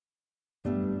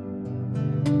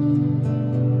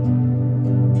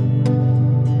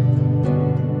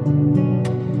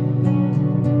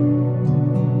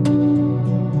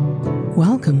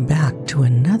Welcome back to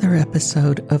another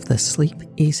episode of the Sleep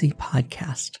Easy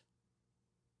podcast.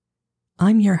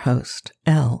 I'm your host,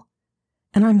 Elle,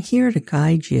 and I'm here to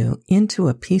guide you into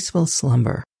a peaceful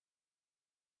slumber.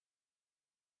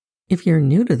 If you're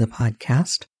new to the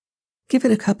podcast, give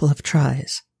it a couple of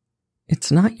tries.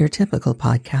 It's not your typical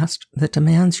podcast that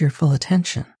demands your full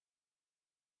attention.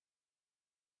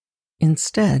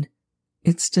 Instead,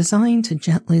 it's designed to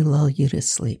gently lull you to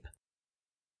sleep.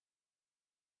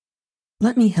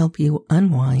 Let me help you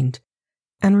unwind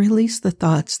and release the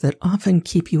thoughts that often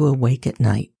keep you awake at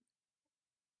night.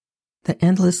 The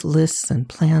endless lists and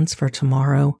plans for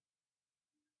tomorrow,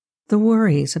 the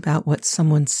worries about what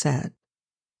someone said,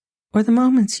 or the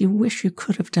moments you wish you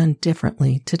could have done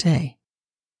differently today.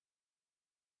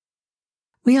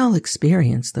 We all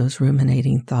experience those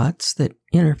ruminating thoughts that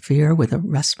interfere with a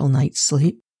restful night's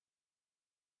sleep.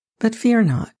 But fear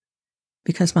not,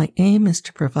 because my aim is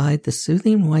to provide the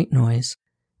soothing white noise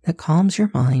that calms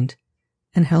your mind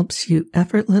and helps you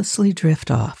effortlessly drift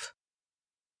off.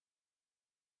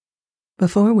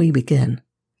 Before we begin,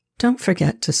 don't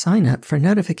forget to sign up for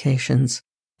notifications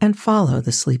and follow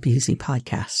the Sleep Easy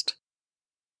podcast.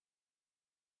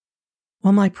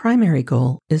 While my primary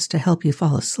goal is to help you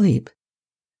fall asleep,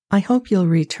 I hope you'll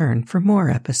return for more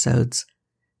episodes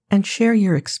and share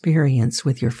your experience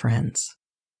with your friends.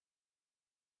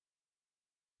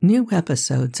 New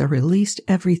episodes are released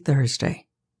every Thursday,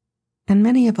 and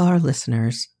many of our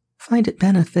listeners find it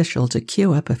beneficial to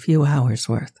queue up a few hours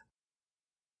worth.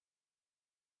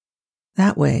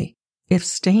 That way, if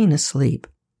staying asleep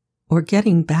or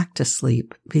getting back to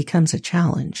sleep becomes a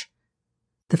challenge,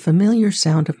 the familiar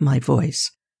sound of my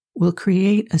voice will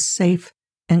create a safe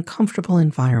and comfortable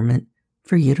environment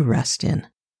for you to rest in.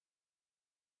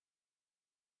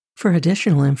 For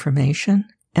additional information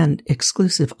and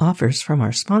exclusive offers from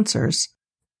our sponsors,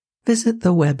 visit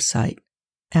the website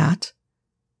at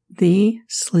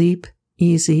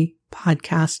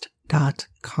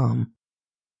thesleepeasypodcast.com.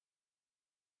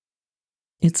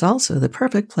 It's also the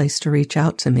perfect place to reach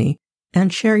out to me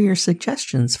and share your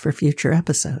suggestions for future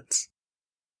episodes.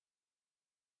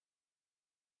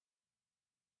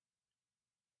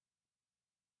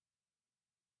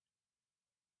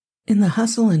 In the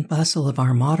hustle and bustle of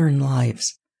our modern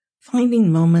lives,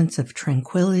 finding moments of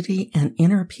tranquility and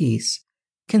inner peace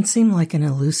can seem like an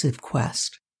elusive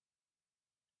quest.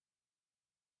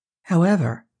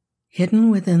 However, hidden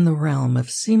within the realm of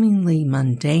seemingly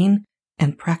mundane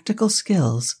and practical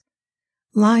skills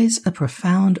lies a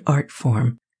profound art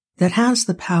form that has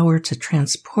the power to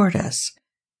transport us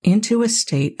into a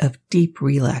state of deep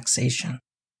relaxation.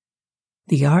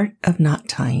 The art of knot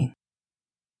tying.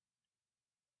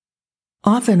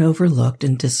 Often overlooked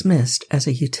and dismissed as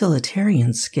a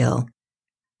utilitarian skill,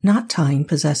 knot tying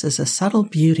possesses a subtle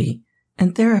beauty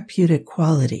and therapeutic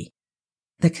quality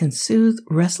that can soothe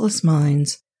restless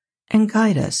minds and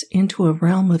guide us into a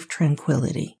realm of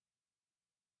tranquility.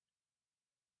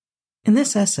 In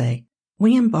this essay,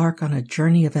 we embark on a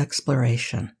journey of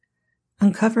exploration,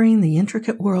 uncovering the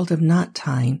intricate world of knot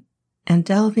tying and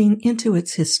delving into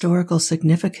its historical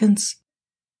significance,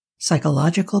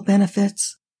 psychological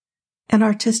benefits, and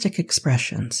artistic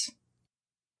expressions.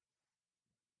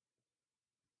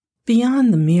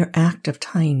 Beyond the mere act of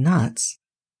tying knots,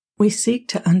 we seek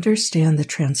to understand the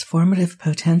transformative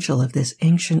potential of this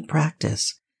ancient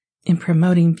practice in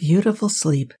promoting beautiful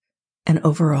sleep and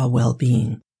overall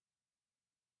well-being.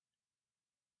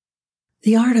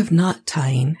 The art of knot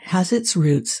tying has its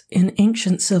roots in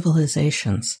ancient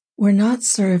civilizations, where knots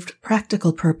served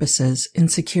practical purposes in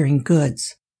securing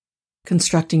goods,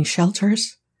 constructing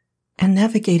shelters, and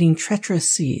navigating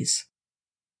treacherous seas.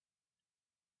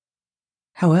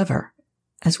 However,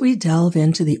 as we delve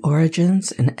into the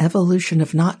origins and evolution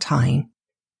of knot tying,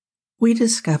 we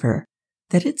discover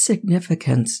that its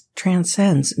significance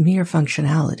transcends mere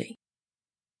functionality.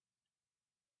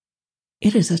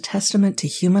 It is a testament to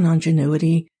human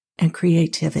ingenuity and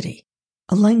creativity,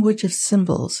 a language of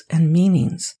symbols and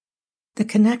meanings that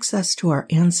connects us to our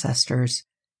ancestors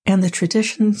and the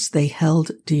traditions they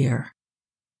held dear.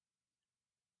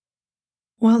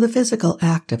 While the physical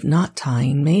act of knot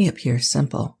tying may appear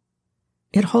simple,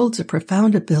 it holds a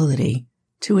profound ability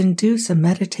to induce a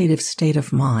meditative state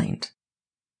of mind.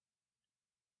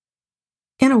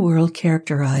 In a world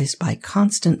characterized by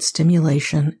constant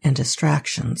stimulation and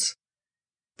distractions,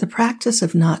 the practice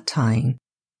of knot tying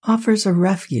offers a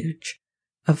refuge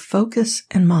of focus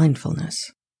and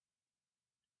mindfulness.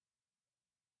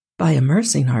 By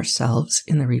immersing ourselves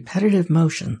in the repetitive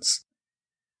motions,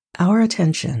 our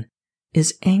attention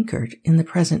is anchored in the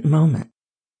present moment,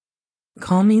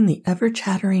 calming the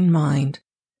ever-chattering mind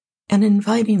and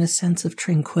inviting a sense of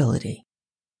tranquility.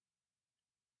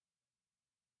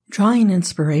 Drawing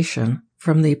inspiration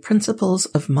from the principles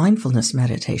of mindfulness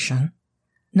meditation,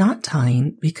 knot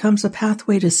tying becomes a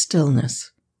pathway to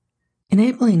stillness,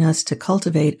 enabling us to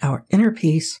cultivate our inner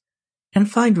peace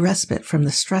and find respite from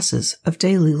the stresses of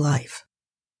daily life.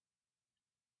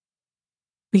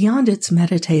 Beyond its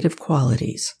meditative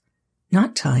qualities,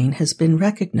 knot tying has been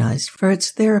recognized for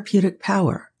its therapeutic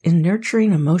power in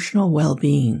nurturing emotional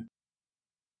well-being.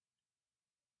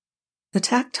 The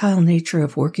tactile nature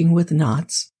of working with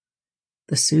knots,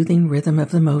 the soothing rhythm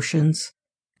of the motions,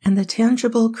 and the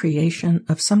tangible creation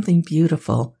of something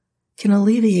beautiful can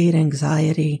alleviate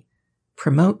anxiety,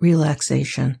 promote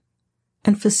relaxation,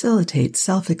 and facilitate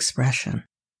self-expression.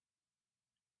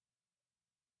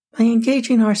 By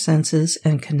engaging our senses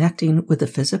and connecting with the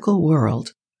physical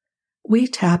world, we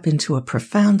tap into a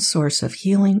profound source of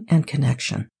healing and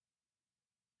connection.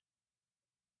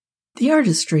 The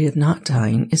artistry of knot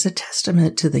tying is a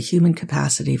testament to the human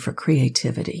capacity for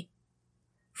creativity.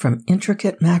 From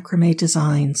intricate macrame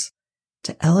designs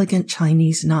to elegant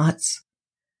Chinese knots,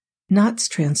 knots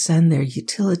transcend their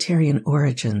utilitarian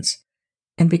origins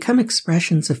and become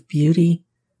expressions of beauty,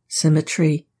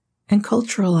 symmetry, and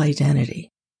cultural identity.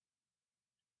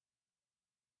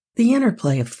 The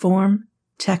interplay of form,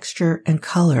 texture, and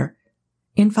color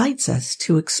invites us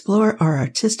to explore our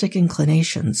artistic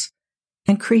inclinations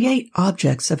and create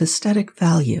objects of aesthetic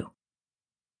value.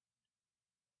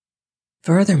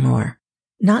 Furthermore,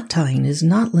 knot tying is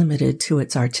not limited to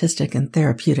its artistic and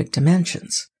therapeutic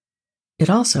dimensions. It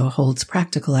also holds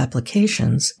practical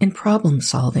applications in problem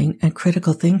solving and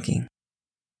critical thinking.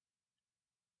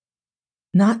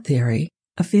 Knot theory,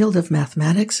 a field of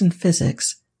mathematics and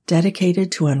physics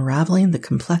dedicated to unraveling the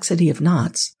complexity of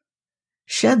knots,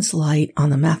 sheds light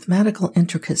on the mathematical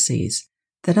intricacies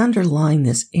that underline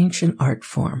this ancient art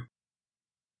form.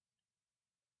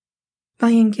 By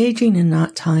engaging in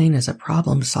knot tying as a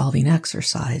problem-solving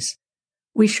exercise,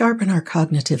 we sharpen our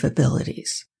cognitive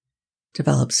abilities,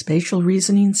 develop spatial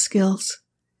reasoning skills,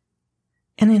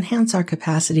 and enhance our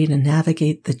capacity to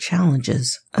navigate the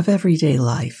challenges of everyday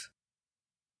life.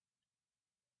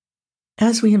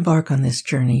 As we embark on this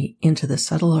journey into the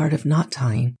subtle art of knot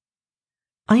tying,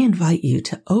 I invite you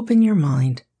to open your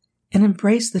mind and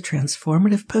embrace the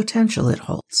transformative potential it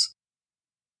holds.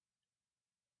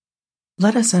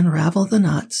 Let us unravel the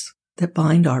knots that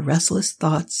bind our restless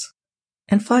thoughts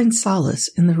and find solace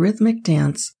in the rhythmic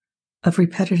dance of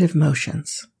repetitive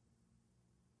motions.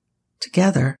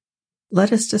 Together,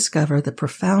 let us discover the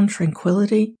profound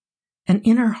tranquility and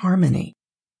inner harmony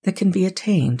that can be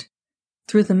attained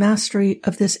through the mastery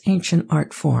of this ancient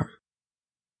art form.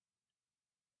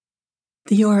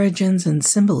 The origins and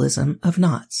symbolism of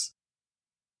knots.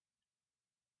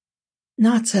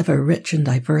 Knots have a rich and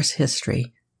diverse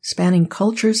history, spanning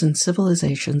cultures and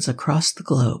civilizations across the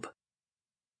globe.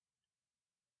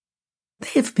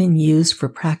 They have been used for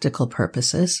practical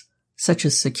purposes, such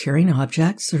as securing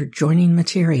objects or joining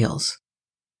materials.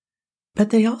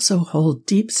 But they also hold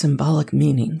deep symbolic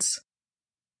meanings.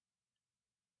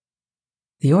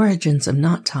 The origins of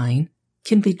knot tying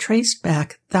can be traced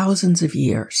back thousands of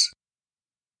years.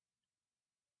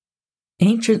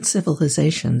 Ancient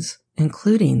civilizations,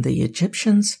 including the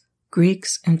Egyptians,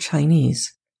 Greeks, and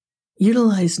Chinese,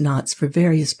 utilized knots for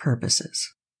various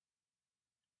purposes.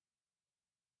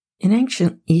 In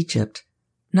ancient Egypt,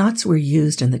 knots were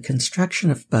used in the construction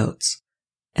of boats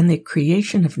and the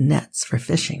creation of nets for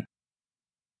fishing.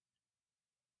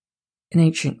 In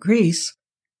ancient Greece,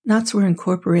 knots were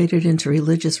incorporated into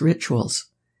religious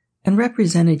rituals and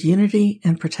represented unity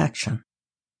and protection.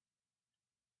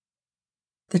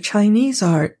 The Chinese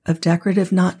art of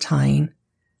decorative knot tying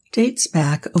dates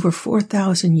back over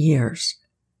 4,000 years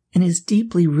and is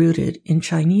deeply rooted in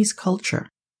Chinese culture,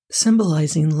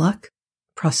 symbolizing luck,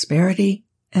 prosperity,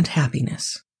 and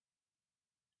happiness.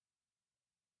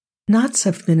 Knots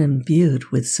have been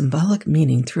imbued with symbolic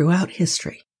meaning throughout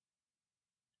history.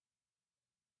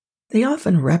 They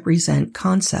often represent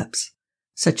concepts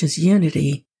such as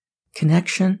unity,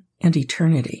 connection, and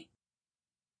eternity.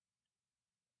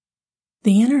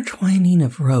 The intertwining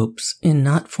of ropes in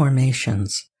knot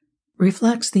formations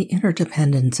reflects the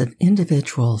interdependence of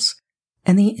individuals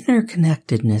and the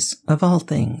interconnectedness of all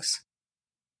things.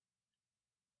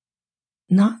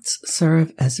 Knots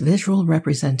serve as visual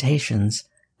representations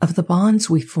of the bonds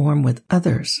we form with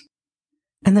others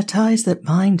and the ties that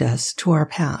bind us to our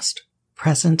past,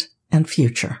 present, and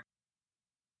future.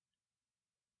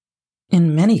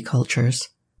 In many cultures,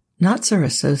 Knots are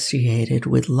associated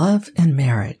with love and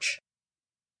marriage.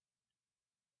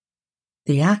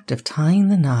 The act of tying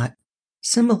the knot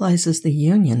symbolizes the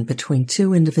union between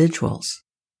two individuals,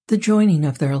 the joining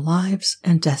of their lives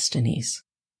and destinies.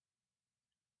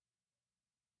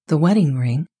 The wedding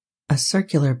ring, a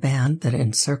circular band that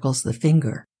encircles the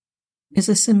finger, is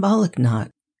a symbolic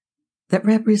knot that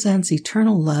represents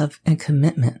eternal love and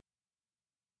commitment.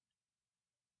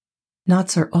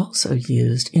 Knots are also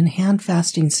used in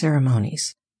hand-fasting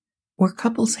ceremonies, where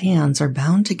couples' hands are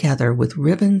bound together with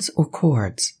ribbons or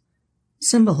cords,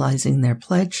 symbolizing their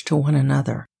pledge to one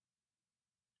another.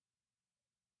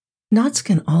 Knots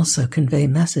can also convey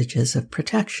messages of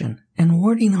protection and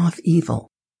warding off evil.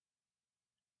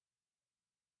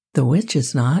 The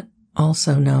witch's knot,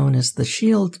 also known as the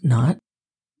shield knot,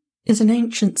 is an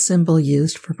ancient symbol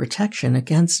used for protection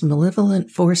against malevolent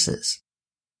forces.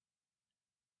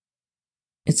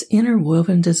 Its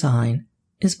interwoven design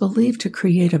is believed to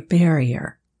create a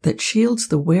barrier that shields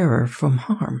the wearer from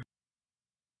harm.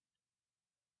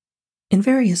 In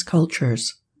various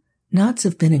cultures, knots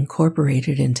have been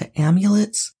incorporated into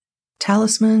amulets,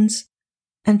 talismans,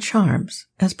 and charms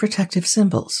as protective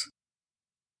symbols.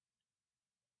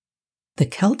 The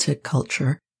Celtic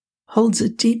culture holds a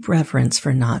deep reverence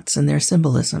for knots and their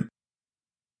symbolism.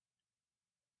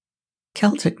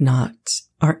 Celtic knots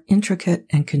are intricate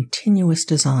and continuous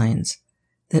designs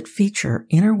that feature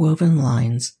interwoven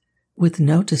lines with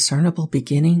no discernible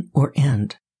beginning or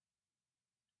end.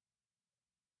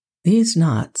 These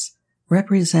knots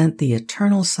represent the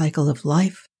eternal cycle of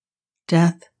life,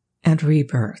 death, and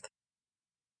rebirth.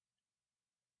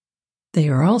 They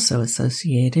are also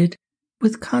associated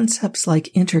with concepts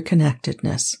like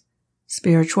interconnectedness,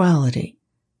 spirituality,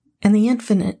 and the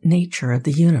infinite nature of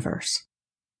the universe.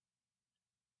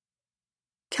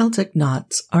 Celtic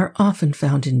knots are often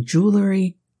found in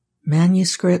jewelry,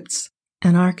 manuscripts,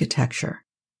 and architecture,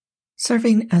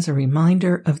 serving as a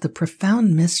reminder of the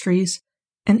profound mysteries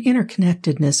and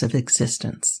interconnectedness of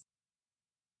existence.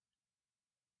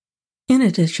 In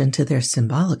addition to their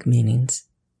symbolic meanings,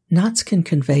 knots can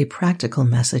convey practical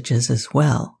messages as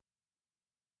well.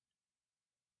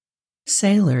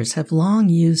 Sailors have long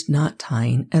used knot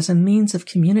tying as a means of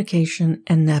communication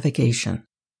and navigation.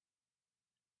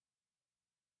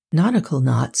 Nautical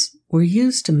knots were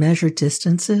used to measure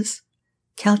distances,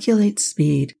 calculate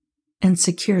speed, and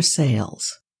secure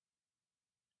sails.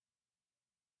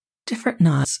 Different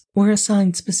knots were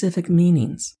assigned specific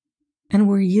meanings and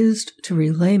were used to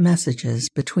relay messages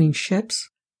between ships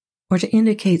or to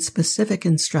indicate specific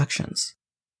instructions.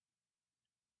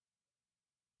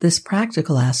 This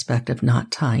practical aspect of knot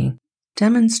tying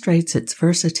demonstrates its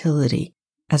versatility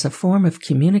as a form of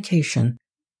communication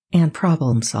and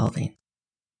problem solving.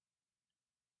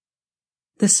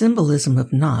 The symbolism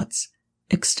of knots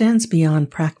extends beyond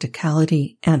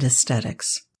practicality and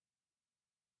aesthetics.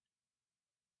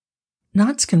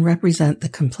 Knots can represent the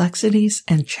complexities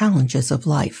and challenges of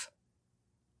life.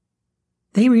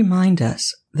 They remind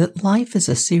us that life is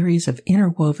a series of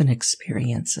interwoven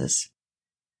experiences,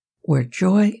 where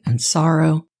joy and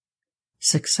sorrow,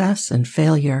 success and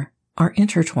failure are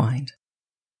intertwined.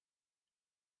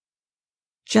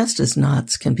 Just as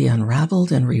knots can be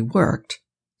unraveled and reworked,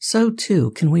 so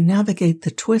too can we navigate the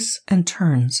twists and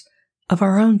turns of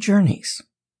our own journeys.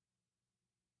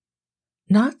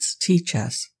 Knots teach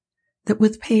us that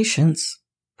with patience,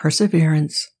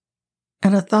 perseverance,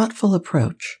 and a thoughtful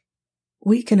approach,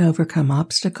 we can overcome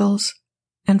obstacles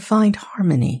and find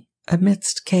harmony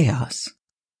amidst chaos.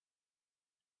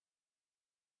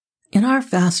 In our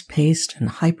fast-paced and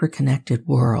hyper-connected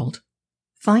world,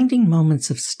 finding moments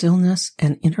of stillness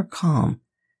and inner calm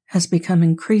has become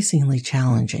increasingly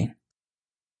challenging.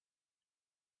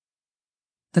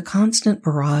 The constant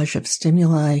barrage of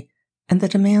stimuli and the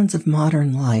demands of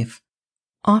modern life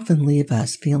often leave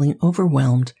us feeling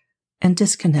overwhelmed and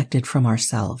disconnected from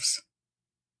ourselves.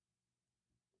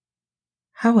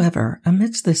 However,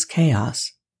 amidst this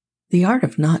chaos, the art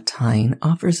of knot tying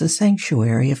offers a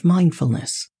sanctuary of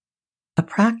mindfulness, a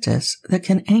practice that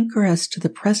can anchor us to the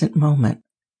present moment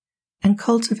and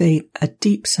cultivate a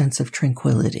deep sense of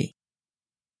tranquility.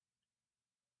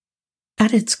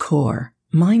 At its core,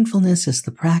 mindfulness is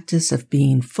the practice of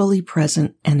being fully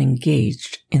present and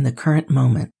engaged in the current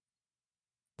moment,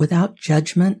 without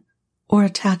judgment or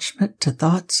attachment to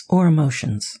thoughts or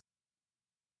emotions.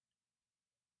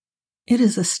 It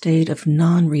is a state of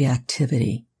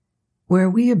non-reactivity, where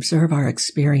we observe our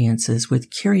experiences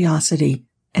with curiosity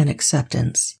and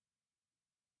acceptance.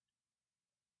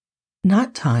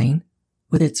 Knot tying,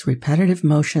 with its repetitive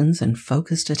motions and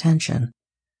focused attention,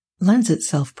 lends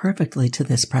itself perfectly to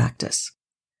this practice,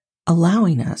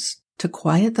 allowing us to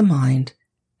quiet the mind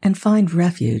and find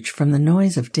refuge from the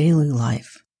noise of daily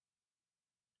life.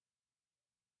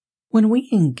 When we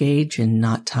engage in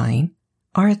knot tying,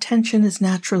 our attention is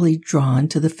naturally drawn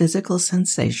to the physical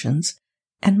sensations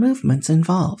and movements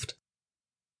involved.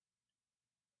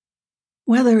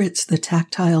 Whether it's the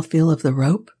tactile feel of the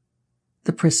rope,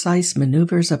 the precise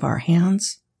maneuvers of our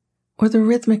hands, or the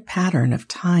rhythmic pattern of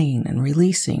tying and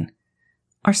releasing,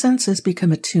 our senses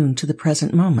become attuned to the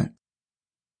present moment.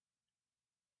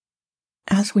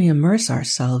 As we immerse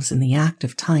ourselves in the act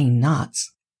of tying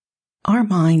knots, our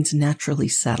minds naturally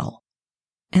settle,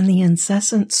 and the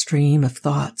incessant stream of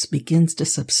thoughts begins to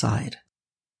subside.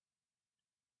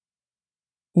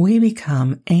 We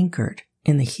become anchored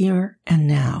in the here and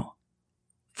now,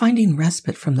 finding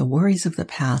respite from the worries of the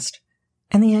past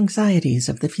and the anxieties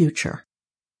of the future.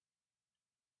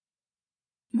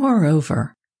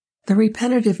 Moreover, the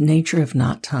repetitive nature of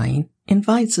knot tying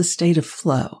invites a state of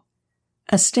flow,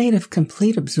 a state of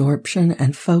complete absorption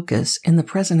and focus in the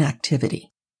present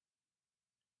activity.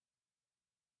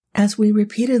 As we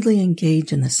repeatedly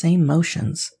engage in the same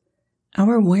motions,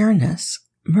 our awareness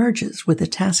merges with the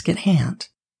task at hand.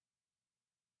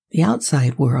 The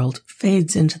outside world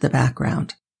fades into the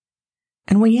background,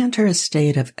 and we enter a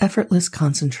state of effortless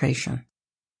concentration.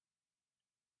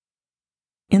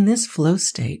 In this flow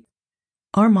state,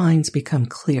 our minds become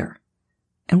clear,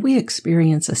 and we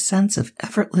experience a sense of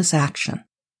effortless action.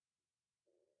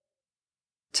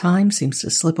 Time seems to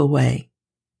slip away,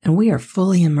 and we are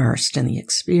fully immersed in the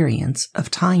experience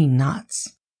of tying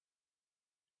knots.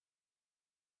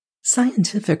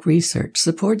 Scientific research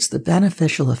supports the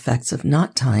beneficial effects of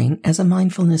knot tying as a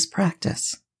mindfulness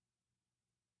practice.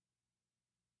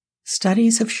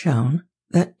 Studies have shown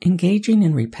that engaging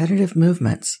in repetitive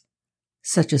movements,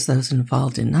 such as those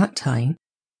involved in knot tying,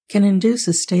 can induce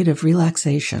a state of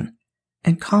relaxation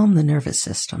and calm the nervous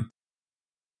system.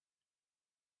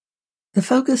 The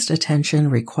focused attention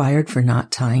required for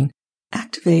knot tying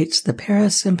activates the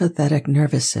parasympathetic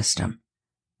nervous system,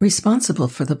 responsible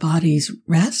for the body's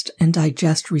rest and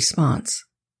digest response,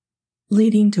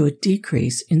 leading to a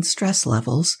decrease in stress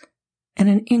levels and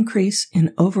an increase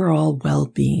in overall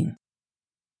well-being.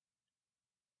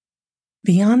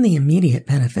 Beyond the immediate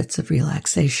benefits of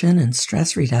relaxation and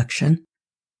stress reduction,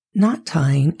 knot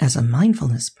tying as a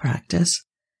mindfulness practice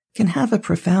can have a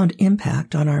profound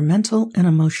impact on our mental and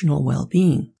emotional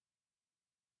well-being.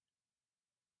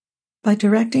 By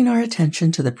directing our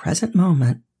attention to the present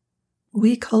moment,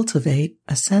 we cultivate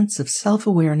a sense of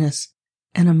self-awareness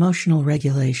and emotional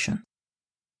regulation.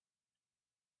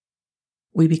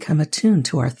 We become attuned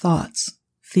to our thoughts,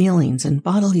 feelings, and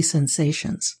bodily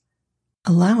sensations,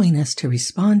 allowing us to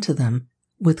respond to them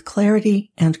with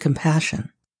clarity and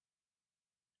compassion.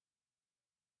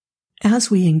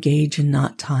 As we engage in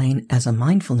knot tying as a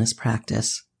mindfulness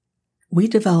practice, we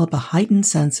develop a heightened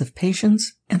sense of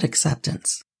patience and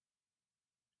acceptance.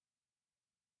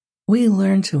 We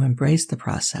learn to embrace the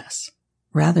process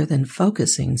rather than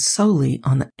focusing solely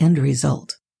on the end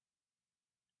result.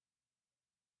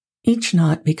 Each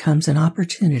knot becomes an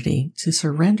opportunity to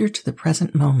surrender to the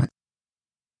present moment,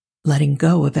 letting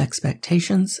go of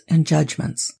expectations and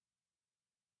judgments.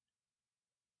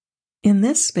 In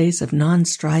this space of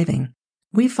non-striving,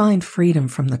 we find freedom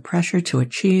from the pressure to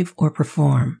achieve or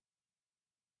perform.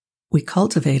 We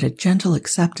cultivate a gentle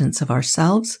acceptance of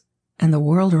ourselves and the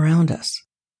world around us.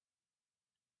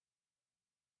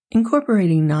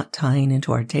 Incorporating knot tying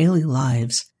into our daily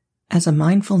lives as a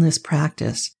mindfulness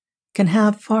practice can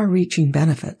have far-reaching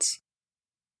benefits.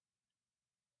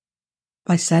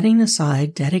 By setting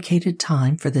aside dedicated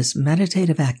time for this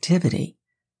meditative activity,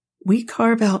 we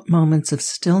carve out moments of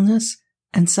stillness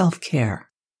and self-care.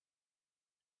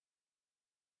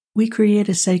 We create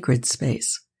a sacred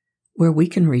space where we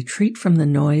can retreat from the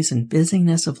noise and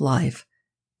busyness of life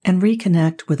and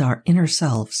reconnect with our inner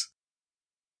selves.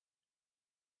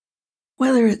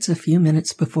 Whether it's a few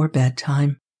minutes before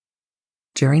bedtime,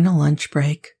 during a lunch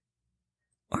break,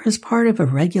 or as part of a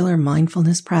regular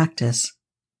mindfulness practice,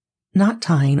 knot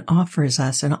tying offers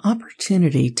us an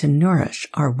opportunity to nourish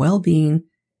our well-being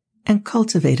and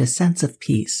cultivate a sense of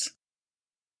peace.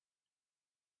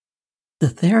 The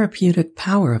therapeutic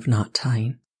power of knot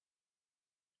tying.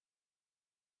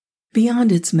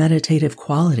 Beyond its meditative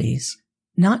qualities,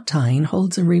 knot tying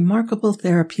holds a remarkable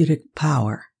therapeutic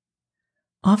power,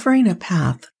 offering a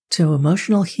path to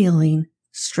emotional healing,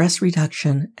 stress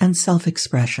reduction, and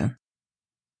self-expression.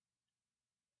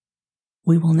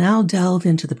 We will now delve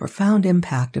into the profound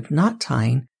impact of knot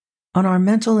tying on our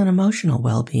mental and emotional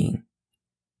well-being,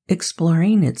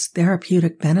 exploring its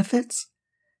therapeutic benefits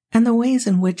and the ways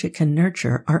in which it can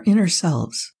nurture our inner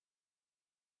selves.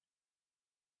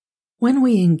 When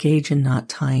we engage in knot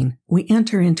tying, we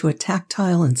enter into a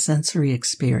tactile and sensory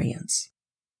experience.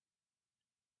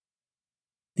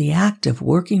 The act of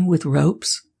working with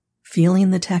ropes,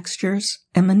 feeling the textures,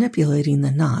 and manipulating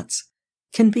the knots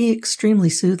can be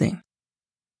extremely soothing.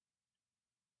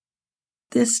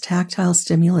 This tactile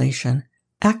stimulation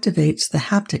activates the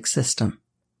haptic system,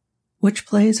 which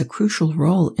plays a crucial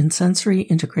role in sensory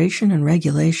integration and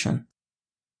regulation.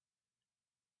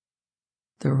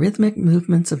 The rhythmic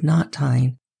movements of knot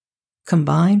tying,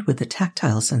 combined with the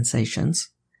tactile sensations,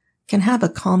 can have a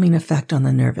calming effect on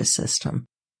the nervous system,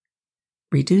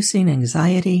 reducing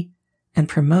anxiety and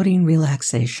promoting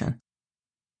relaxation.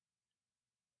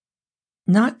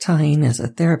 Knot tying as a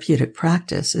therapeutic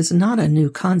practice is not a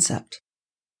new concept.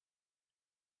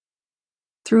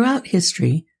 Throughout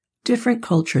history, different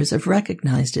cultures have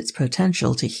recognized its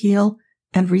potential to heal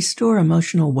and restore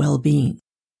emotional well-being.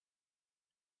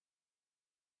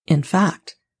 In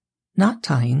fact, knot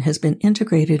tying has been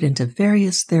integrated into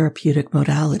various therapeutic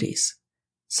modalities,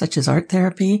 such as art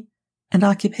therapy and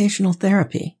occupational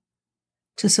therapy,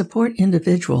 to support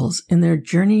individuals in their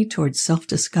journey towards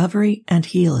self-discovery and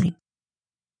healing.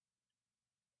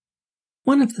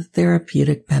 One of the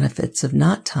therapeutic benefits of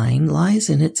knot tying lies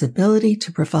in its ability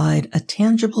to provide a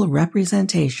tangible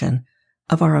representation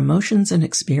of our emotions and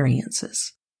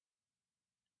experiences.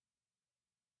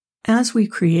 As we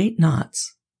create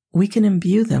knots, we can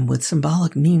imbue them with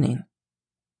symbolic meaning,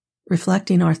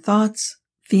 reflecting our thoughts,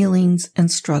 feelings,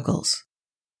 and struggles.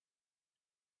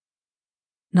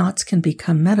 Knots can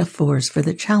become metaphors for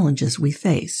the challenges we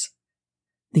face,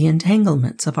 the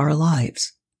entanglements of our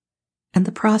lives, and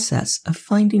the process of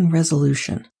finding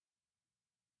resolution.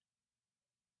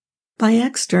 By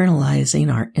externalizing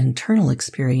our internal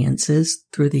experiences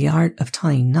through the art of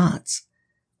tying knots,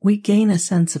 we gain a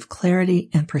sense of clarity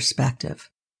and perspective,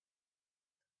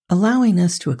 allowing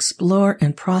us to explore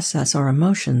and process our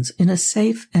emotions in a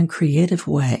safe and creative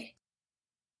way.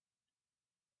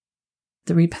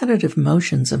 The repetitive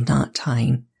motions of knot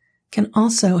tying can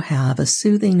also have a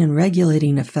soothing and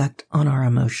regulating effect on our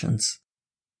emotions.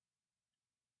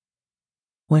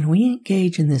 When we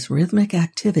engage in this rhythmic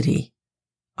activity,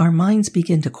 our minds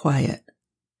begin to quiet,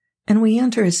 and we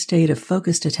enter a state of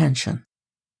focused attention.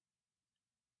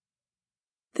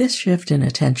 This shift in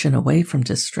attention away from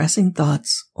distressing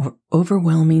thoughts or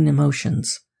overwhelming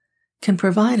emotions can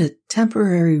provide a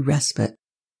temporary respite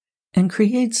and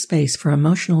create space for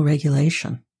emotional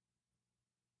regulation.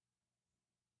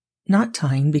 Knot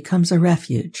tying becomes a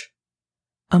refuge,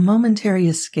 a momentary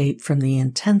escape from the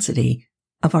intensity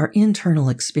of our internal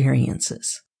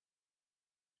experiences.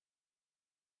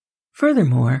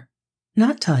 Furthermore,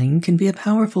 knot tying can be a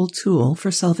powerful tool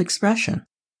for self-expression.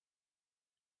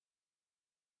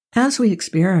 As we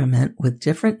experiment with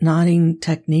different knotting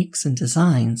techniques and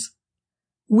designs,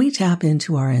 we tap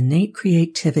into our innate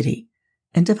creativity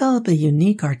and develop a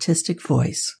unique artistic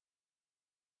voice.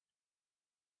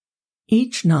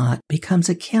 Each knot becomes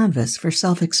a canvas for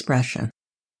self-expression,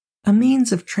 a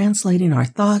means of translating our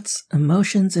thoughts,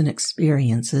 emotions, and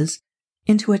experiences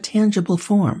into a tangible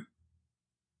form.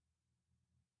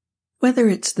 Whether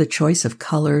it's the choice of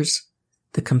colors,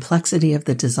 the complexity of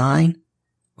the design,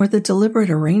 or the deliberate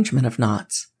arrangement of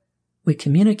knots, we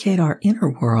communicate our inner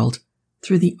world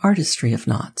through the artistry of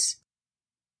knots.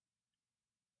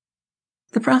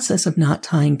 The process of knot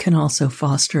tying can also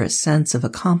foster a sense of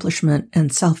accomplishment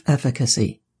and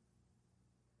self-efficacy.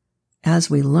 As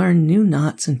we learn new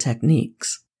knots and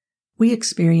techniques, we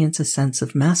experience a sense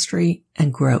of mastery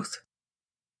and growth.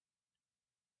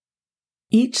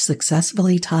 Each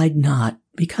successfully tied knot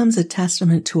becomes a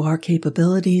testament to our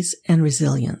capabilities and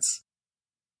resilience.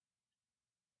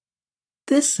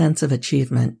 This sense of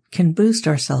achievement can boost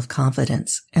our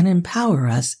self-confidence and empower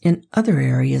us in other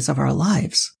areas of our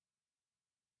lives.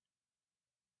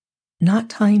 Knot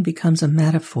tying becomes a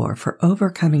metaphor for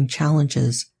overcoming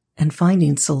challenges and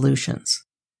finding solutions,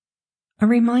 a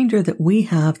reminder that we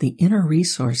have the inner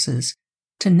resources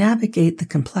to navigate the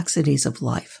complexities of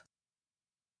life.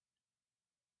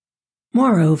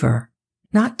 Moreover,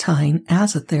 knot tying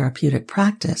as a therapeutic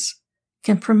practice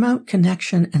can promote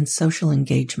connection and social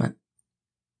engagement.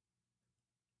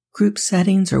 Group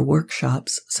settings or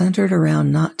workshops centered around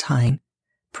knot tying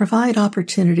provide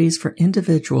opportunities for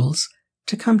individuals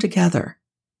to come together,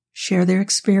 share their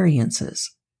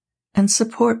experiences, and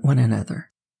support one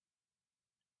another.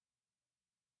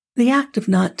 The act of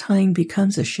knot tying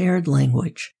becomes a shared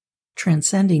language,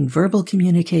 transcending verbal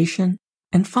communication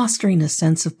and fostering a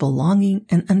sense of belonging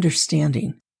and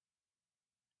understanding.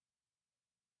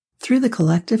 Through the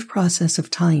collective process of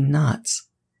tying knots,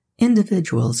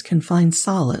 individuals can find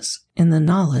solace in the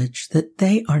knowledge that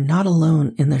they are not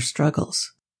alone in their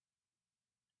struggles.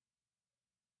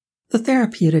 The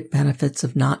therapeutic benefits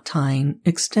of knot tying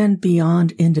extend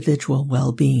beyond individual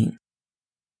well-being.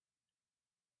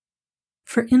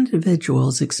 For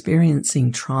individuals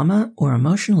experiencing trauma or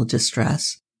emotional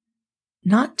distress,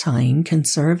 knot tying can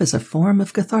serve as a form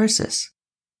of catharsis,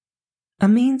 a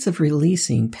means of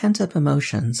releasing pent-up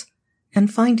emotions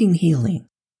and finding healing.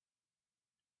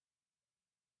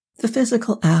 The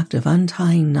physical act of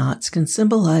untying knots can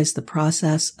symbolize the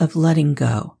process of letting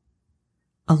go,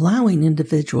 allowing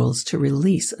individuals to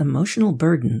release emotional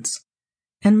burdens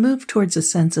and move towards a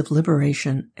sense of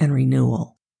liberation and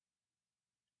renewal.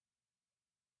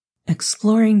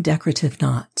 Exploring decorative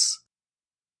knots.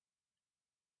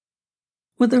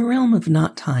 With the realm of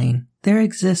knot tying, there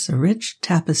exists a rich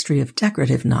tapestry of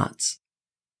decorative knots,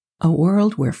 a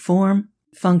world where form,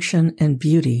 function, and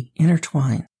beauty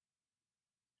intertwine.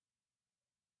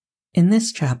 In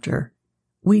this chapter,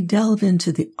 we delve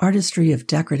into the artistry of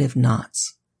decorative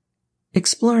knots,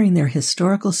 exploring their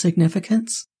historical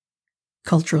significance,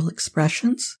 cultural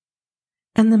expressions,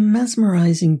 and the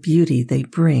mesmerizing beauty they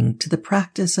bring to the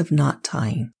practice of knot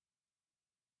tying.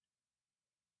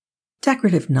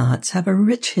 Decorative knots have a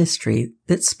rich history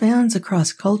that spans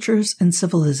across cultures and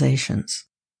civilizations.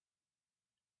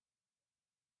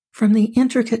 From the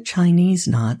intricate Chinese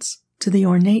knots to the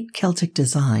ornate Celtic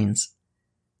designs,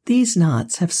 these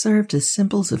knots have served as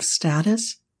symbols of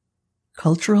status,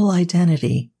 cultural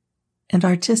identity, and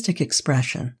artistic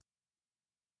expression.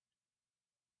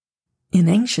 In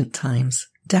ancient times,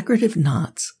 decorative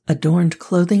knots adorned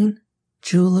clothing,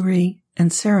 jewelry,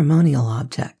 and ceremonial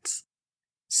objects,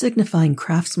 signifying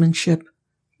craftsmanship,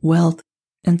 wealth,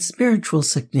 and spiritual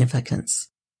significance.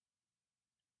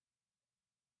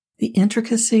 The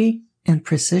intricacy and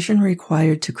precision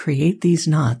required to create these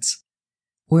knots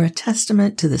were a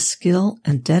testament to the skill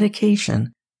and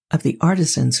dedication of the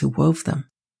artisans who wove them.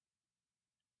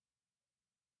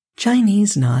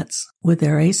 Chinese knots, with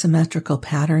their asymmetrical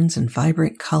patterns and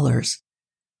vibrant colors,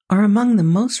 are among the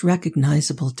most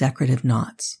recognizable decorative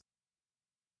knots.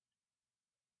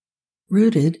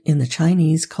 Rooted in the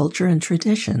Chinese culture and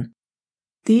tradition,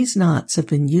 these knots have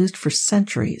been used for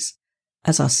centuries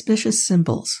as auspicious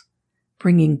symbols,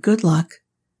 bringing good luck,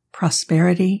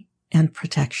 prosperity, and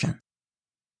protection.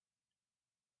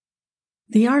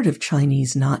 The art of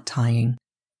Chinese knot tying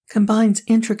combines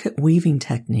intricate weaving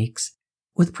techniques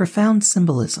with profound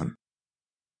symbolism,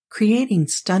 creating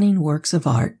stunning works of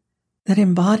art that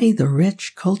embody the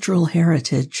rich cultural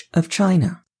heritage of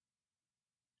China.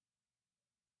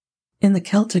 In the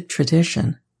Celtic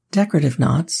tradition, decorative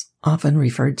knots, often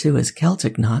referred to as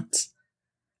Celtic knots,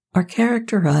 are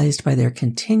characterized by their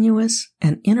continuous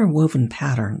and interwoven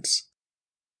patterns.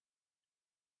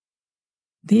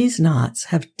 These knots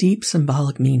have deep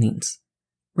symbolic meanings,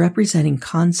 representing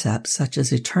concepts such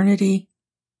as eternity,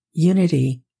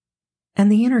 unity,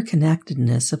 and the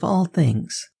interconnectedness of all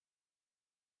things.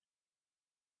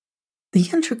 The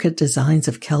intricate designs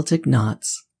of Celtic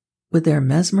knots, with their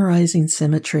mesmerizing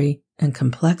symmetry and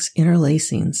complex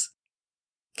interlacings,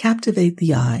 captivate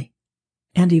the eye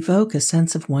and evoke a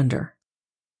sense of wonder.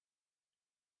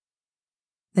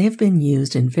 They have been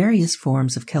used in various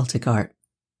forms of Celtic art,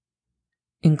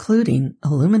 including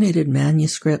illuminated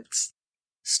manuscripts,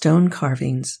 stone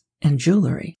carvings, and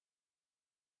jewelry.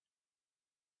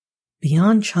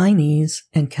 Beyond Chinese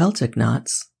and Celtic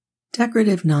knots,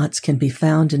 decorative knots can be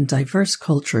found in diverse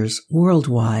cultures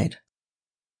worldwide.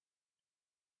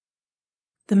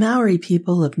 The Maori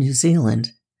people of New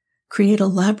Zealand create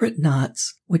elaborate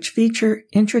knots which feature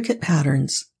intricate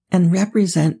patterns and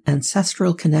represent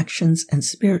ancestral connections and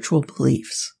spiritual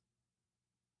beliefs.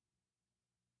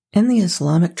 In the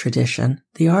Islamic tradition,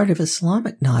 the art of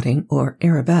Islamic knotting, or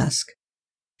arabesque,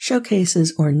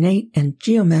 showcases ornate and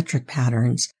geometric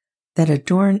patterns that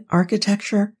adorn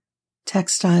architecture,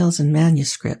 textiles, and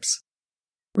manuscripts,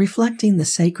 reflecting the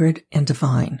sacred and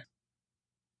divine.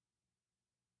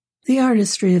 The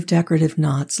artistry of decorative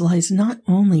knots lies not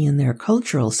only in their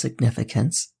cultural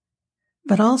significance,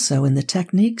 but also in the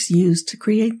techniques used to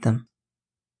create them.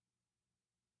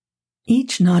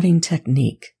 Each knotting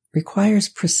technique requires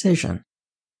precision,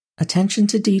 attention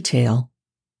to detail,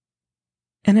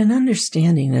 and an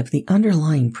understanding of the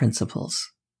underlying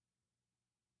principles.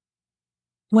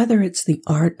 Whether it's the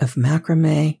art of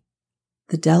macrame,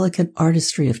 the delicate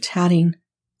artistry of tatting,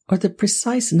 or the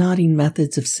precise knotting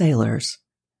methods of sailors,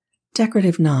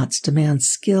 decorative knots demand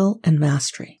skill and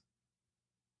mastery.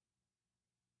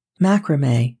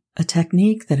 Macrame, a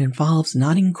technique that involves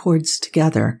knotting cords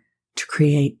together to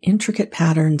create intricate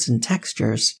patterns and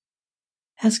textures,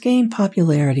 has gained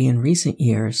popularity in recent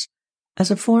years as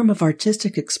a form of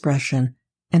artistic expression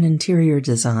and interior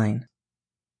design.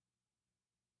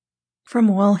 From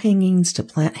wall hangings to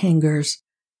plant hangers,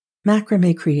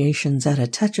 macrame creations add a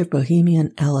touch of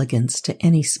bohemian elegance to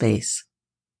any space.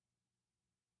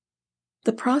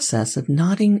 The process of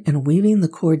knotting and weaving the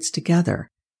cords together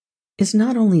is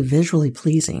not only visually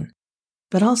pleasing,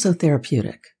 but also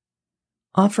therapeutic,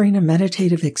 offering a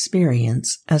meditative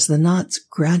experience as the knots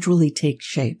gradually take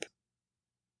shape.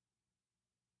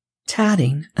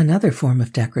 Tatting, another form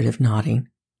of decorative knotting,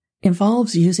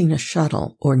 involves using a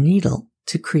shuttle or needle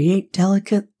to create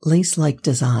delicate lace-like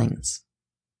designs.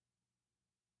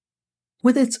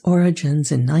 With its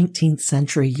origins in 19th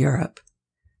century Europe,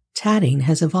 tatting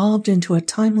has evolved into a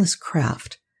timeless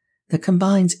craft that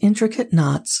combines intricate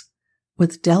knots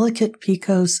with delicate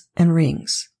picots and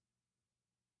rings.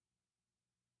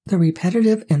 The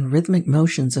repetitive and rhythmic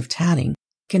motions of tatting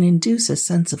can induce a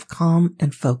sense of calm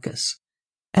and focus,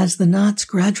 as the knots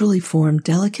gradually form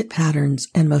delicate patterns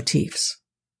and motifs.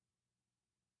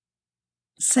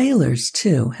 Sailors,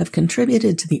 too, have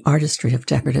contributed to the artistry of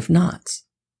decorative knots.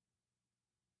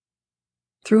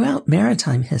 Throughout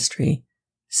maritime history,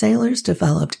 sailors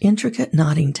developed intricate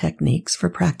knotting techniques for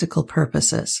practical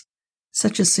purposes,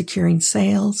 such as securing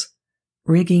sails,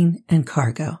 rigging, and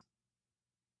cargo.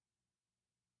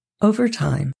 Over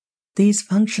time, these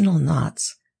functional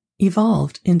knots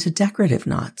evolved into decorative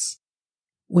knots,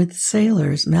 with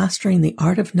sailors mastering the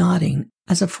art of knotting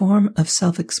as a form of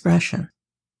self-expression.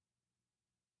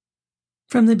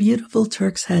 From the beautiful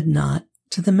Turk's Head knot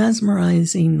to the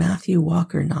mesmerizing Matthew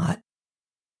Walker knot,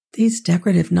 these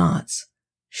decorative knots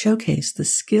showcase the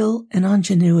skill and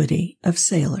ingenuity of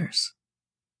sailors.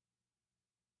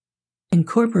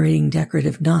 Incorporating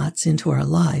decorative knots into our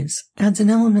lives adds an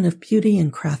element of beauty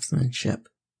and craftsmanship.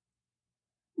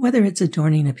 Whether it's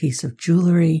adorning a piece of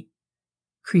jewelry,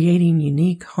 creating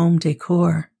unique home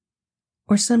decor,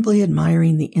 or simply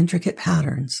admiring the intricate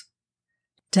patterns,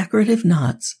 decorative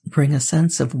knots bring a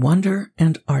sense of wonder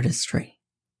and artistry.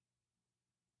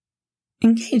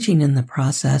 Engaging in the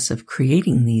process of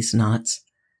creating these knots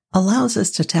allows us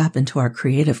to tap into our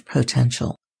creative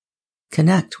potential,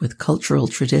 connect with cultural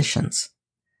traditions,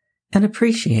 and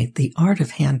appreciate the art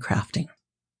of handcrafting.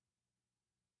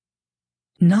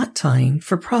 Knot tying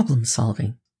for problem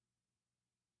solving.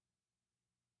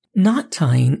 Knot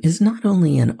tying is not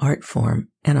only an art form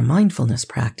and a mindfulness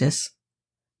practice,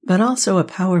 but also a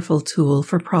powerful tool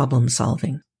for problem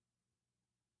solving.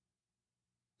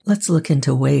 Let's look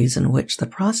into ways in which the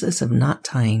process of knot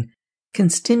tying can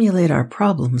stimulate our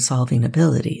problem-solving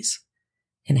abilities,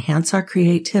 enhance our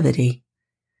creativity,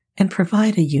 and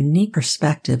provide a unique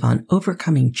perspective on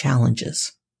overcoming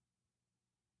challenges.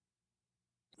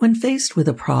 When faced with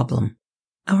a problem,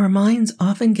 our minds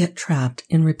often get trapped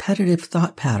in repetitive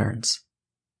thought patterns,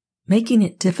 making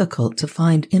it difficult to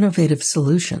find innovative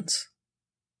solutions.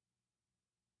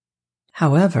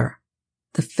 However,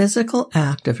 the physical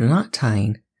act of knot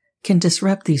tying can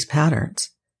disrupt these patterns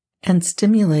and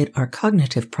stimulate our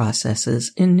cognitive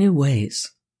processes in new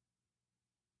ways.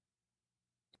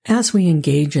 As we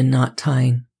engage in knot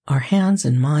tying, our hands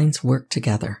and minds work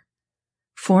together,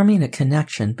 forming a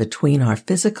connection between our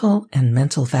physical and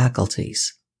mental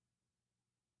faculties.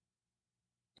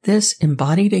 This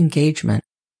embodied engagement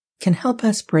can help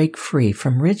us break free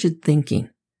from rigid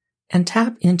thinking and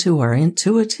tap into our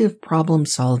intuitive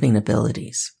problem-solving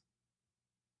abilities.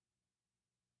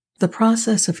 The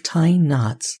process of tying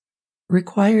knots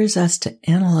requires us to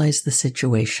analyze the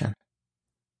situation,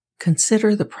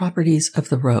 consider the properties of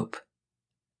the rope,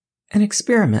 and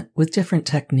experiment with different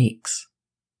techniques.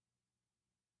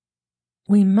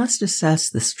 We must assess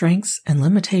the strengths and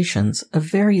limitations of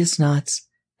various knots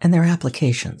and their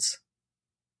applications.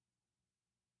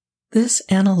 This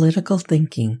analytical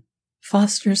thinking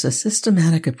fosters a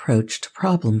systematic approach to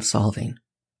problem solving,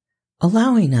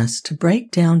 allowing us to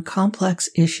break down complex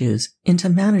issues into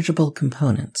manageable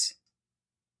components.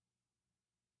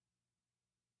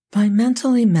 By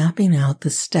mentally mapping out the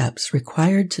steps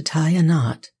required to tie a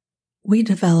knot, we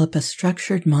develop a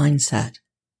structured mindset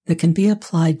that can be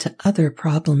applied to other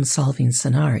problem-solving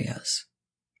scenarios.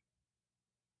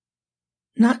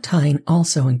 Knot tying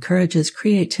also encourages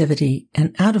creativity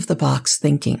and out-of-the-box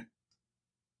thinking.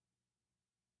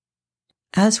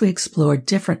 As we explore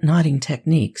different knotting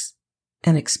techniques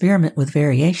and experiment with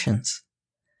variations,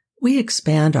 we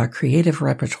expand our creative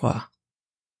repertoire.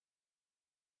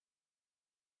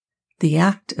 The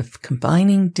act of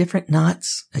combining different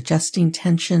knots, adjusting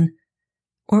tension,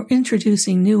 or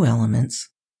introducing new elements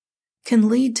can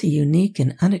lead to unique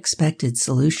and unexpected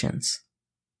solutions.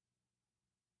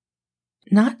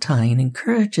 Knot tying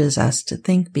encourages us to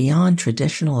think beyond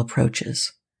traditional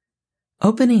approaches,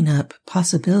 opening up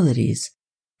possibilities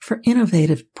for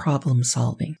innovative problem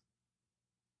solving.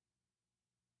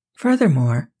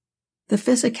 Furthermore, the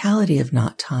physicality of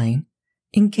knot tying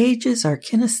engages our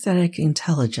kinesthetic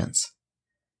intelligence,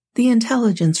 the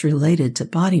intelligence related to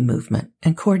body movement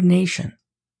and coordination.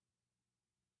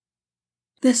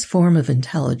 This form of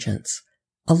intelligence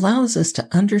allows us to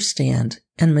understand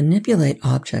and manipulate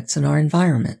objects in our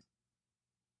environment.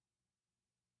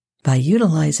 By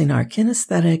utilizing our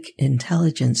kinesthetic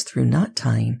intelligence through knot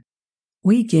tying,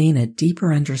 we gain a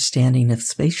deeper understanding of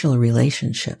spatial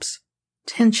relationships,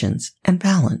 tensions, and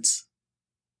balance.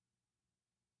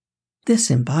 This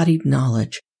embodied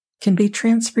knowledge can be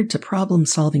transferred to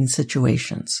problem-solving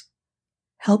situations,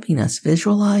 helping us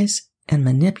visualize and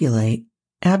manipulate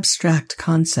abstract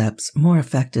concepts more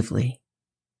effectively.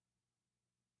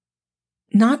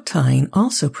 Knot tying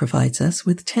also provides us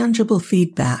with tangible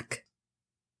feedback.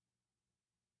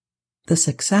 The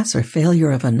success or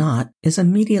failure of a knot is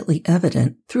immediately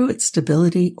evident through its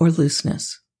stability or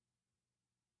looseness.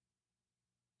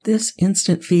 This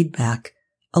instant feedback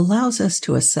allows us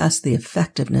to assess the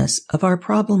effectiveness of our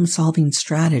problem-solving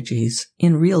strategies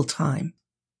in real time.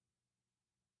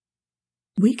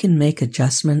 We can make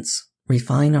adjustments,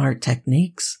 refine our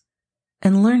techniques,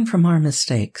 and learn from our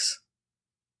mistakes.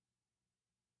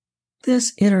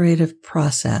 This iterative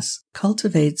process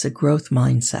cultivates a growth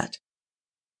mindset,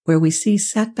 where we see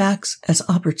setbacks as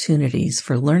opportunities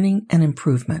for learning and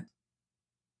improvement.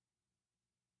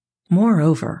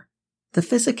 Moreover, the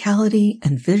physicality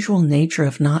and visual nature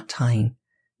of knot tying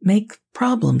make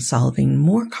problem solving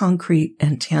more concrete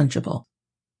and tangible.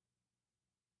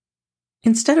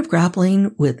 Instead of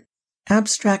grappling with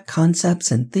abstract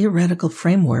concepts and theoretical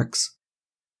frameworks,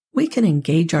 we can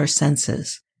engage our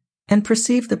senses and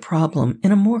perceive the problem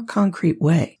in a more concrete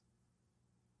way.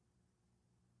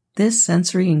 This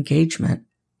sensory engagement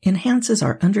enhances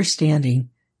our understanding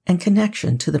and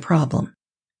connection to the problem,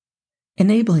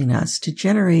 enabling us to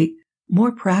generate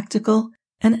more practical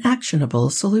and actionable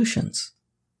solutions.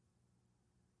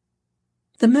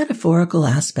 The metaphorical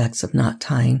aspects of knot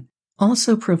tying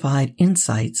also provide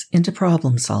insights into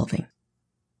problem solving.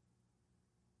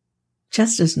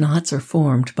 Just as knots are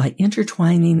formed by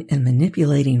intertwining and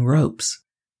manipulating ropes,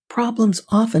 problems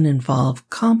often involve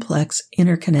complex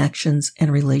interconnections and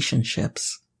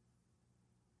relationships.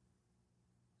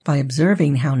 By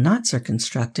observing how knots are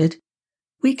constructed,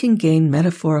 we can gain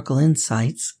metaphorical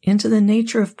insights into the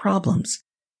nature of problems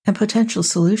and potential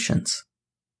solutions.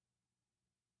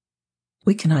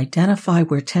 We can identify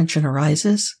where tension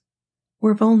arises,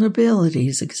 where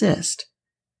vulnerabilities exist,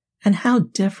 and how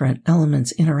different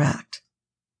elements interact.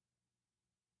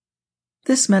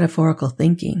 This metaphorical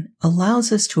thinking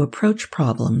allows us to approach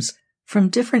problems from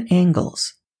different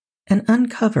angles and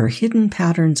uncover hidden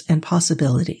patterns and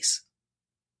possibilities.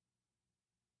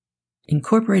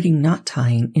 Incorporating knot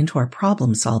tying into our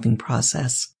problem-solving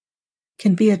process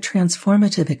can be a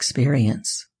transformative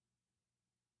experience.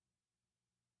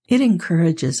 It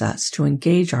encourages us to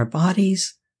engage our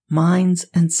bodies, minds,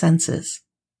 and senses,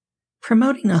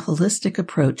 promoting a holistic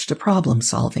approach to problem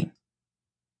solving.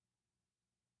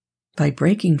 By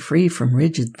breaking free from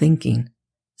rigid thinking,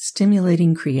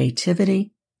 stimulating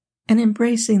creativity, and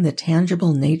embracing the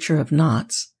tangible nature of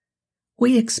knots,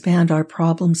 we expand our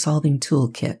problem-solving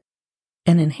toolkit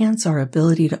and enhance our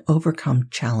ability to overcome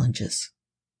challenges.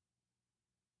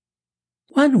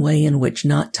 One way in which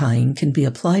knot tying can be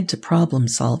applied to problem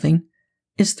solving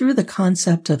is through the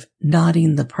concept of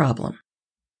knotting the problem.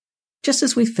 Just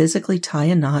as we physically tie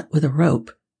a knot with a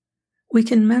rope, we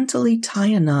can mentally tie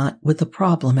a knot with the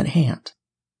problem at hand.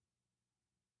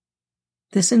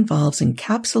 This involves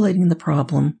encapsulating the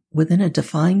problem within a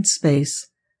defined space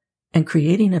and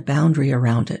creating a boundary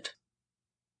around it.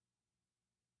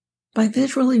 By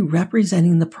visually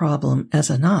representing the problem as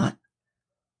a knot,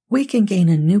 we can gain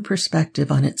a new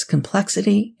perspective on its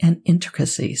complexity and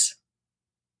intricacies.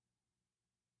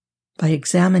 By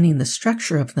examining the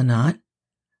structure of the knot,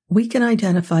 we can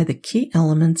identify the key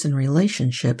elements and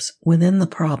relationships within the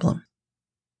problem.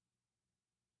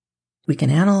 We can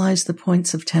analyze the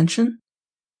points of tension,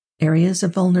 areas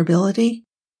of vulnerability,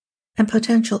 and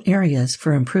potential areas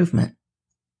for improvement.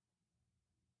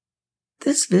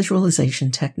 This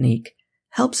visualization technique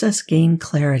helps us gain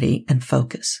clarity and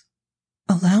focus,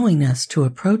 allowing us to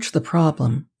approach the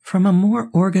problem from a more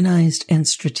organized and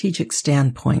strategic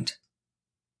standpoint.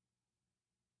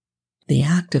 The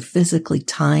act of physically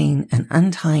tying and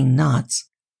untying knots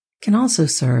can also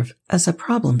serve as a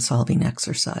problem-solving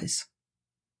exercise.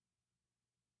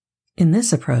 In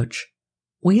this approach,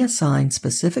 we assign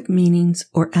specific meanings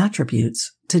or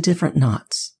attributes to different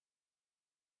knots.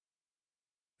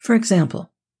 For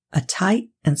example, a tight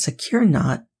and secure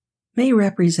knot may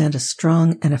represent a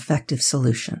strong and effective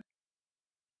solution,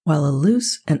 while a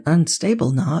loose and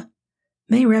unstable knot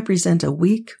may represent a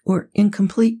weak or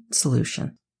incomplete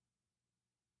solution.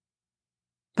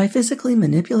 By physically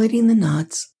manipulating the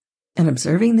knots and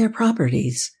observing their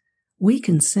properties, we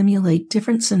can simulate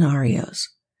different scenarios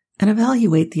and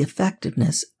evaluate the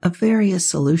effectiveness of various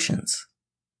solutions.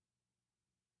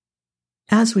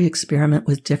 As we experiment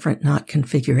with different knot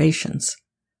configurations,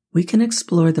 we can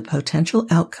explore the potential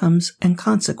outcomes and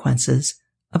consequences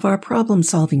of our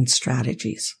problem-solving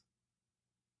strategies.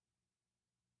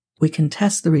 We can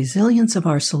test the resilience of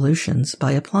our solutions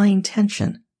by applying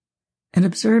tension and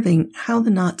observing how the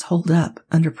knots hold up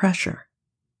under pressure.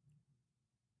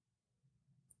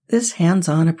 This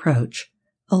hands-on approach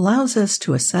allows us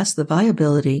to assess the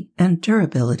viability and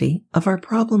durability of our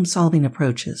problem-solving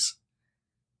approaches,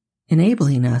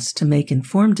 enabling us to make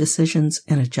informed decisions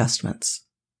and adjustments.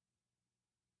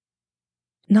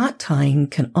 Knot tying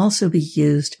can also be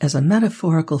used as a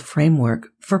metaphorical framework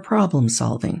for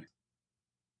problem-solving.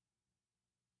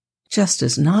 Just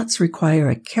as knots require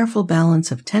a careful balance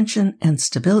of tension and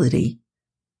stability,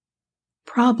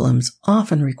 problems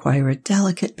often require a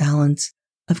delicate balance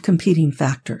of competing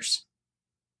factors.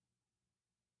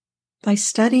 By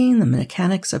studying the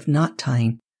mechanics of knot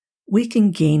tying, we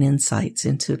can gain insights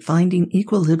into finding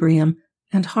equilibrium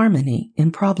and harmony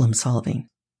in problem solving.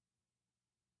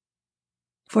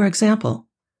 For example,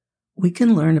 we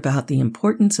can learn about the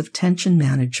importance of tension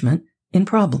management in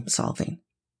problem solving.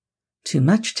 Too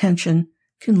much tension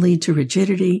can lead to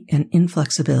rigidity and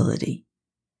inflexibility,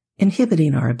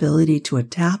 inhibiting our ability to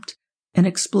adapt and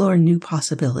explore new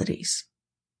possibilities.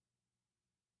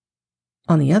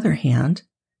 On the other hand,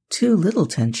 too little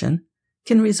tension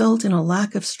can result in a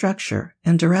lack of structure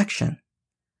and direction,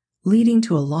 leading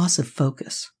to a loss of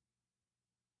focus.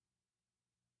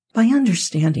 By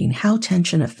understanding how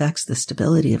tension affects the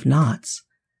stability of knots,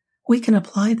 we can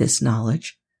apply this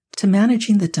knowledge to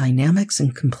managing the dynamics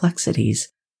and complexities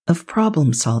of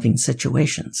problem-solving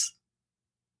situations.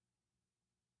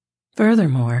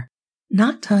 Furthermore,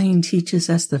 knot tying teaches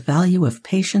us the value of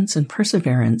patience and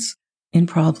perseverance in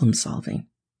problem-solving.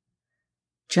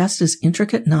 Just as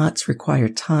intricate knots require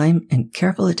time and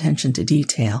careful attention to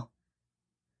detail,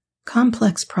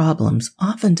 complex problems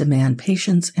often demand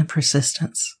patience and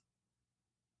persistence.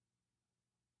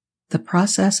 The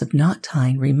process of knot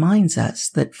tying reminds us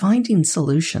that finding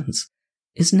solutions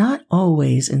is not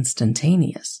always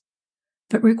instantaneous,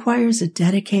 but requires a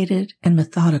dedicated and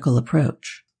methodical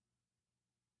approach.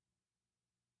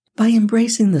 By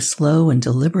embracing the slow and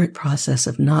deliberate process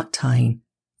of knot tying,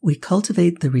 we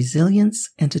cultivate the resilience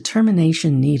and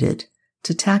determination needed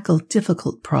to tackle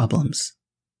difficult problems.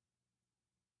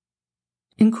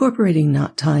 Incorporating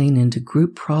knot tying into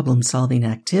group problem-solving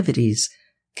activities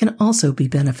can also be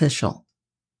beneficial.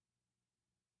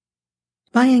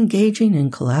 By engaging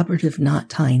in collaborative knot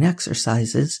tying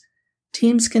exercises,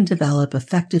 teams can develop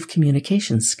effective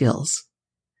communication skills,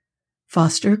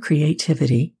 foster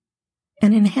creativity,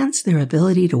 and enhance their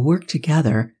ability to work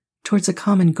together towards a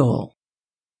common goal.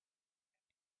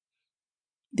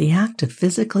 The act of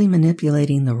physically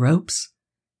manipulating the ropes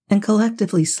and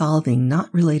collectively solving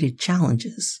knot-related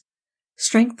challenges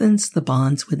strengthens the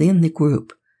bonds within the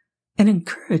group and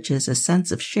encourages a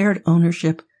sense of shared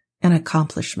ownership and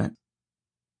accomplishment.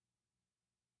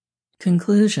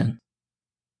 Conclusion.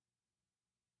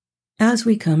 As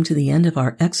we come to the end of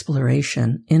our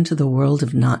exploration into the world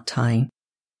of knot tying,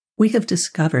 we have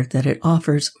discovered that it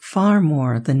offers far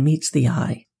more than meets the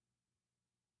eye.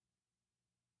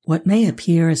 What may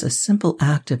appear as a simple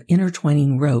act of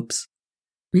intertwining ropes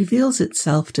reveals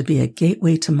itself to be a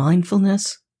gateway to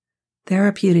mindfulness,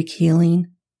 therapeutic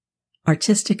healing,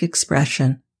 artistic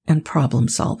expression, and problem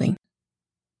solving.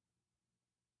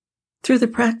 Through the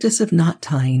practice of knot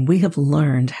tying, we have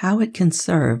learned how it can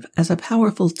serve as a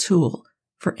powerful tool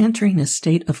for entering a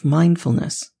state of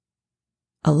mindfulness,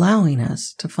 allowing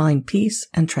us to find peace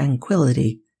and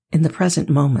tranquility in the present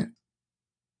moment.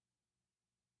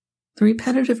 The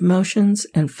repetitive motions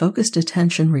and focused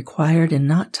attention required in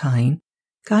knot tying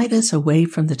guide us away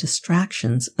from the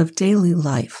distractions of daily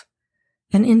life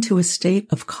and into a state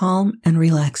of calm and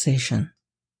relaxation.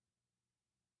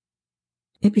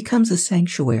 It becomes a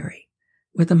sanctuary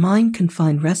where the mind can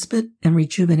find respite and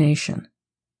rejuvenation,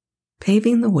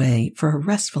 paving the way for a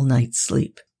restful night's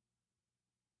sleep.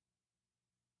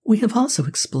 We have also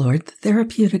explored the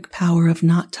therapeutic power of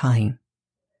knot tying,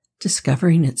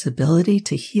 discovering its ability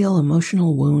to heal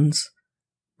emotional wounds,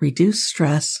 reduce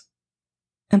stress,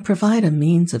 and provide a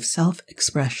means of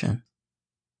self-expression.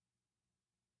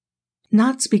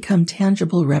 Knots become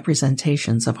tangible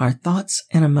representations of our thoughts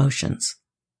and emotions,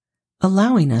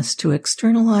 allowing us to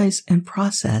externalize and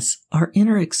process our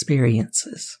inner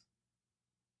experiences.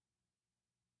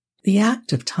 The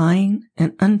act of tying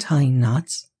and untying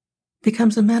knots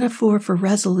becomes a metaphor for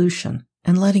resolution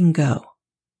and letting go,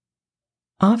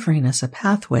 offering us a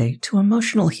pathway to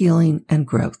emotional healing and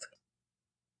growth.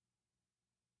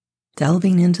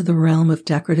 Delving into the realm of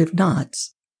decorative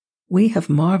knots, we have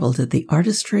marveled at the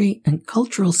artistry and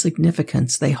cultural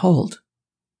significance they hold.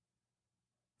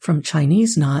 From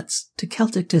Chinese knots to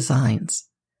Celtic designs,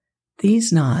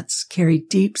 these knots carry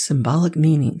deep symbolic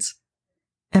meanings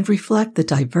and reflect the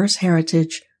diverse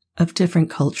heritage of different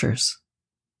cultures.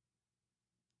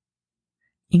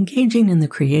 Engaging in the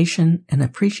creation and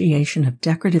appreciation of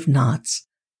decorative knots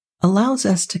allows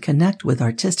us to connect with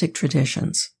artistic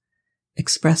traditions,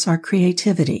 express our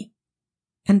creativity,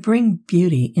 and bring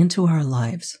beauty into our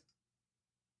lives.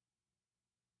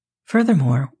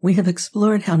 Furthermore, we have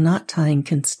explored how knot tying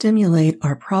can stimulate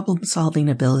our problem-solving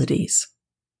abilities.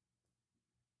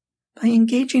 By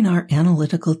engaging our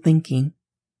analytical thinking,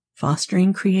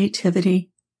 fostering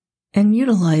creativity, and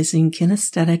utilizing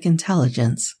kinesthetic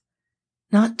intelligence,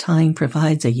 knot tying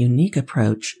provides a unique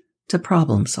approach to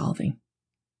problem solving.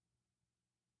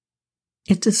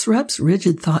 It disrupts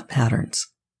rigid thought patterns,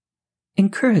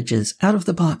 encourages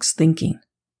out-of-the-box thinking,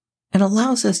 and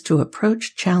allows us to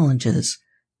approach challenges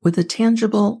with a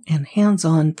tangible and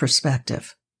hands-on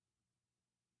perspective.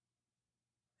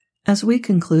 As we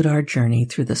conclude our journey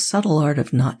through the subtle art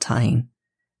of knot tying,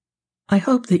 I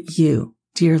hope that you,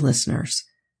 dear listeners,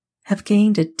 have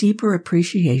gained a deeper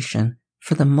appreciation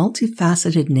for the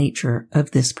multifaceted nature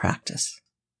of this practice.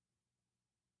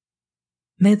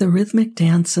 May the rhythmic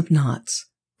dance of knots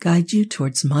guide you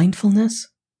towards mindfulness,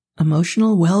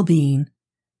 emotional well-being,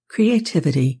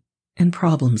 creativity, and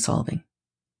problem-solving.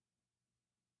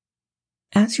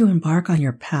 As you embark on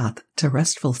your path to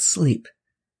restful sleep,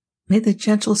 may the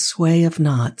gentle sway of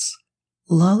knots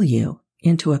lull you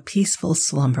into a peaceful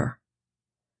slumber,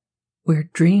 where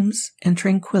dreams and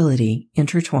tranquility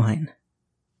intertwine.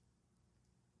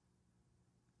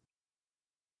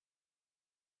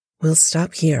 We'll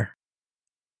stop here.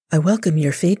 I welcome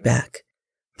your feedback.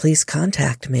 Please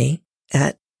contact me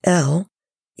at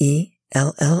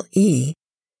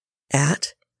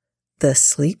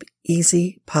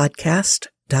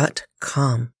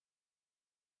LELLE@thesleepeasypodcast.com.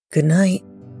 Good night.